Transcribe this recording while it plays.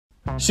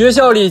学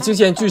校里惊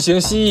现巨型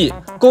蜥蜴，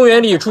公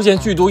园里出现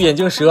剧毒眼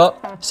镜蛇，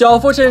小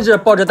夫甚至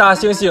抱着大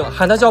猩猩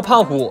喊他叫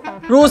胖虎。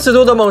如此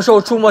多的猛兽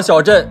出没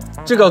小镇，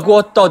这个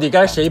锅到底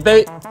该谁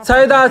背？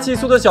财大气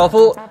粗的小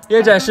夫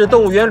连展示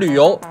动物园旅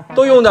游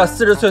都用的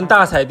40寸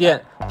大彩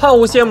电，胖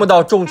虎羡慕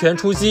到重拳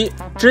出击，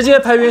直接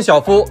拍晕小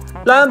夫。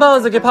蓝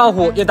胖子给胖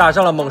虎也打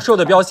上了猛兽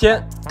的标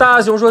签。大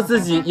雄说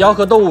自己也要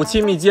和动物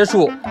亲密接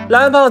触，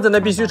蓝胖子呢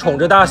必须宠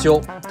着大雄，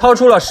掏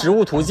出了食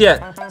物图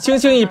鉴，轻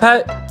轻一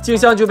拍，静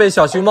香就被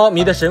小熊猫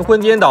迷得神魂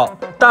颠倒。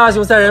大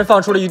雄3人放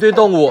出了一堆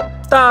动物，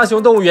大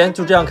雄动物园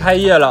就这样开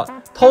业了，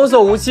童叟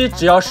无欺，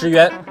只要10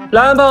元。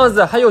蓝胖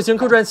子还有心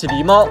客串起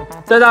狸猫，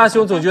但大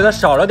雄总觉得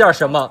少了点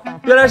什么，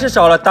原来是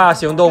少了大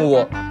型动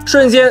物。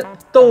瞬间，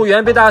动物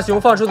园被大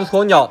雄放出的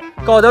鸵鸟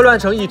搞得乱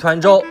成一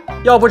团粥。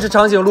要不是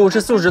长颈鹿是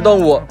素食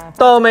动物，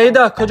倒霉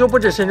的可就不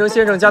止神城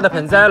先生家的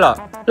盆栽了。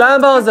蓝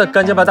胖子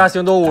赶紧把大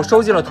型动物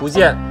收进了图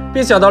鉴，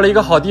并想到了一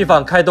个好地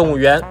方开动物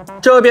园。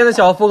这边的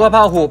小夫和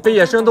胖虎被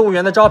野生动物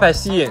园的招牌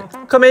吸引，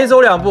可没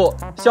走2步，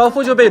小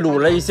夫就被撸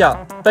了一下。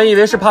本以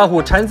为是胖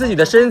虎缠自己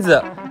的身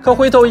子，可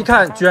回头一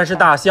看，居然是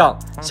大象，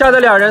吓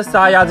得2人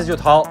撒丫子就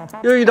逃。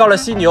又遇到了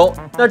犀牛，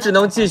那只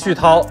能继续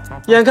逃。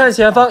眼看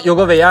前方有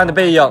个伟岸的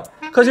背影，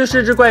可却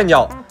是只怪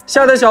鸟，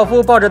吓得小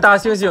夫抱着大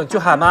猩猩就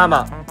喊妈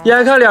妈。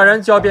眼看2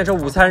人就要变成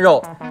午餐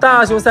肉，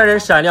大雄3人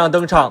闪亮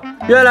登场。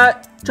原来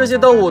这些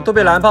动物都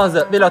被蓝胖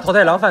子为了淘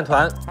汰狼饭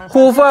团。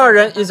虎父2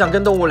人也想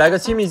跟动物来个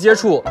亲密接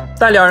触，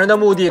但2人的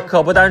目的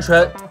可不单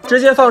纯，直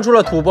接放出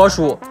了土拨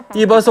鼠，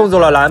一波送走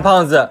了蓝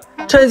胖子，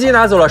趁机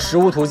拿走了食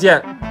物图鉴。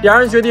2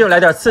人决定来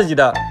点刺激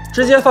的，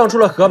直接放出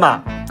了河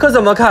马。可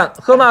怎么看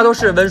河马都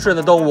是温顺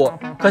的动物，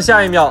可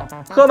下一秒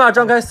河马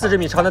张开40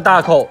米长的大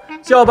口，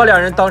就要把2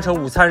人当成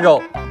午餐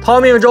肉。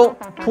逃命中，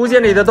图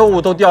鉴里的动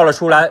物都掉了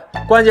出来。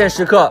关键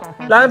时刻，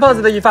蓝胖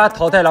子的一发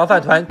淘汰狼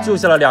饭团救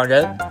下了2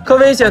人。可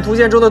危险图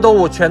鉴中的动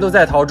物全都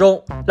在逃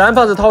中。蓝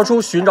胖子掏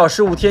出寻找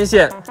失物天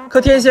线，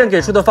可天线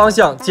给出的方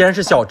向竟然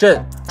是小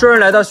镇。众人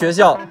来到学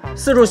校，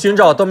四处寻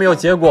找都没有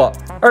结果，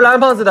而蓝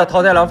胖子的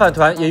淘汰狼饭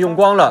团也用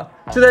光了。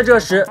就在这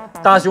时，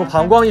大雄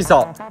膀胱一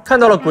扫，看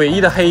到了诡异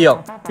的黑影，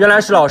原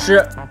来是老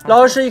师。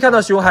老师一看到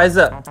熊孩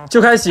子，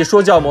就开启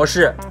说教模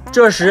式。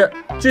这时，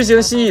巨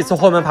型蜥蜴从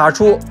后门爬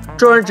出，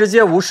众人直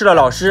接无视了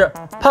老师。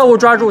胖虎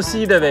抓住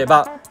蜥蜴的尾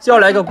巴，就要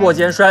来个过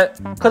肩摔，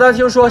可他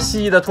听说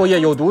蜥蜴的唾液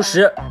有毒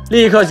时，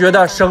立刻觉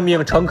得生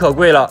命诚可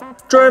贵了。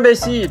众人被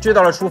蜥蜴追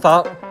到了厨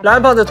房，蓝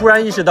胖子突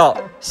然意识到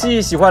蜥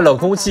蜴喜欢冷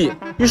空气，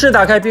于是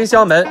打开冰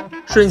箱门，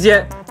瞬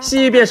间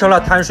蜥蜴变成了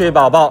碳水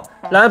宝宝。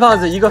蓝胖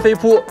子一个飞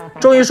扑，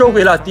终于收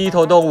回了第一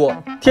头动物。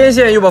天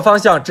线又把方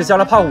向指向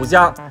了胖虎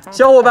家，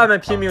小伙伴们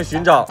拼命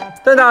寻找，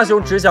但大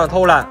雄只想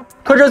偷懒。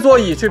可这座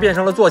椅却变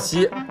成了坐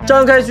骑，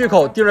张开巨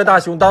口盯着大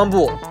雄裆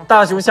部，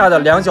大雄吓得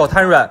2脚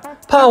瘫软。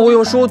胖虎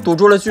用书堵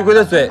住了巨龟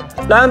的嘴，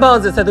蓝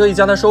胖子才得以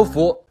将他收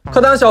服。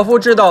可当小夫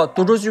知道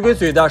堵住巨龟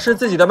嘴的是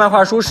自己的漫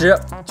画书时，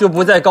就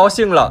不再高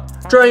兴了。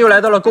众人又来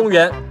到了公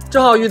园，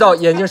正好遇到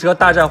眼镜蛇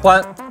大战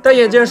獾，但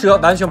眼镜蛇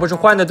完全不是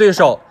獾的对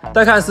手，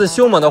但看似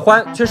凶猛的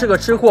獾却是个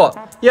吃货，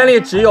眼里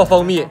只有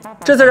蜂蜜，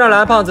这才让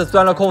蓝胖子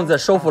钻了空子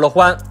收服了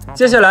獾。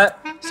接下来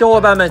小伙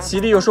伴们齐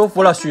力又收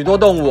服了许多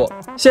动物，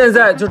现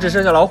在就只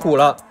剩下老虎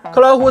了。可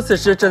老虎此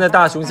时站在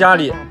大雄家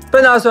里，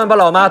本打算把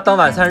老妈当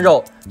晚餐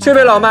肉，却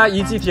被老妈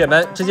一记铁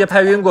门直接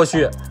拍晕过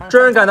去。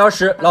众人赶到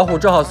时，老虎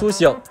正好苏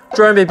醒，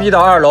众人被逼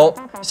到2楼。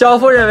小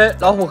夫认为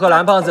老虎和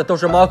蓝胖子都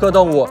是猫科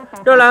动物，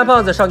让蓝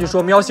胖子上去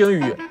说喵星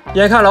语。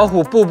眼看老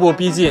虎步步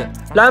逼近，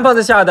蓝胖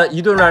子吓得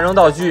一顿乱扔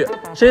道具，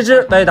谁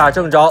知歪打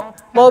正着，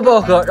猫薄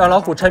荷让老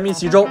虎沉迷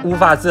其中无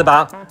法自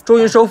拔，终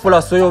于收服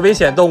了所有危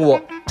险动物。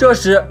这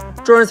时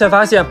众人才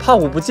发现胖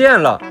虎不见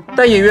了，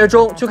但隐约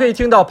中却可以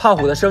听到胖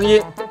虎的声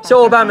音。小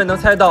伙伴们能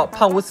猜到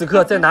胖虎此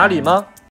刻在哪里吗？